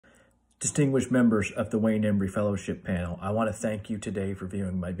Distinguished members of the Wayne Embry Fellowship panel, I want to thank you today for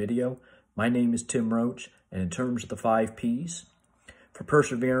viewing my video. My name is Tim Roache, and in terms of the 5 Ps, for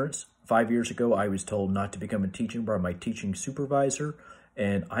perseverance, 5 years ago I was told not to become a teacher by my teaching supervisor,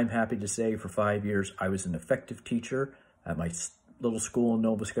 and I'm happy to say for 5 years I was an effective teacher at my little school in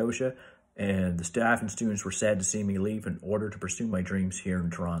Nova Scotia, and the staff and students were sad to see me leave in order to pursue my dreams here in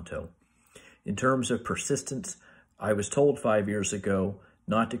Toronto. In terms of persistence, I was told 5 years ago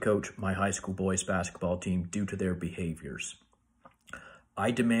not to coach my high school boys basketball team due to their behaviors.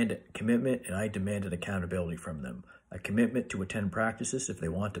 I demanded commitment and I demanded accountability from them. A commitment to attend practices if they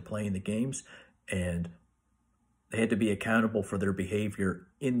want to play in the games, and they had to be accountable for their behavior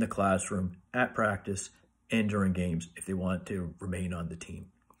in the classroom, at practice, and during games if they want to remain on the team.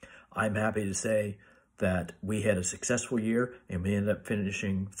 I'm happy to say that we had a successful year and we ended up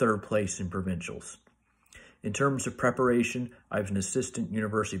finishing 3rd place in provincials. In terms of preparation, I was an assistant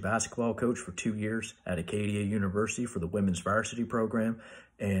university basketball coach for 2 years at Acadia University for the women's varsity program,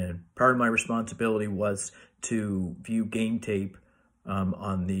 and part of my responsibility was to view game tape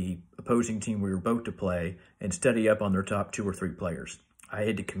on the opposing team we were about to play and study up on their top 2 or 3 players. I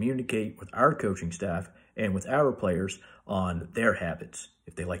had to communicate with our coaching staff and with our players on their habits.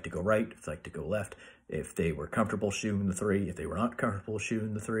 If they like to go right, if they like to go left, if they were comfortable shooting the 3, if they were not comfortable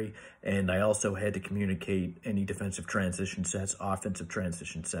shooting the 3. And I also had to communicate any defensive transition sets, offensive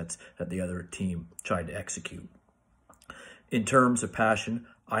transition sets that the other team tried to execute. In terms of passion,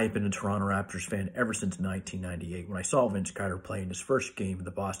 I have been a Toronto Raptors fan ever since 1998 when I saw Vince Carter play in his first game in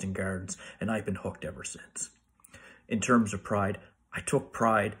the Boston Gardens, and I've been hooked ever since. In terms of pride, I took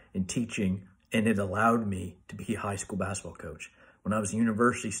pride in teaching, and it allowed me to be a high school basketball coach. When I was a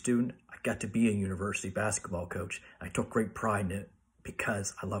university student, I got to be a university basketball coach. I took great pride in it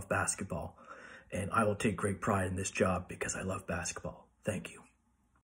because I love basketball, and I will take great pride in this job because I love basketball. Thank you.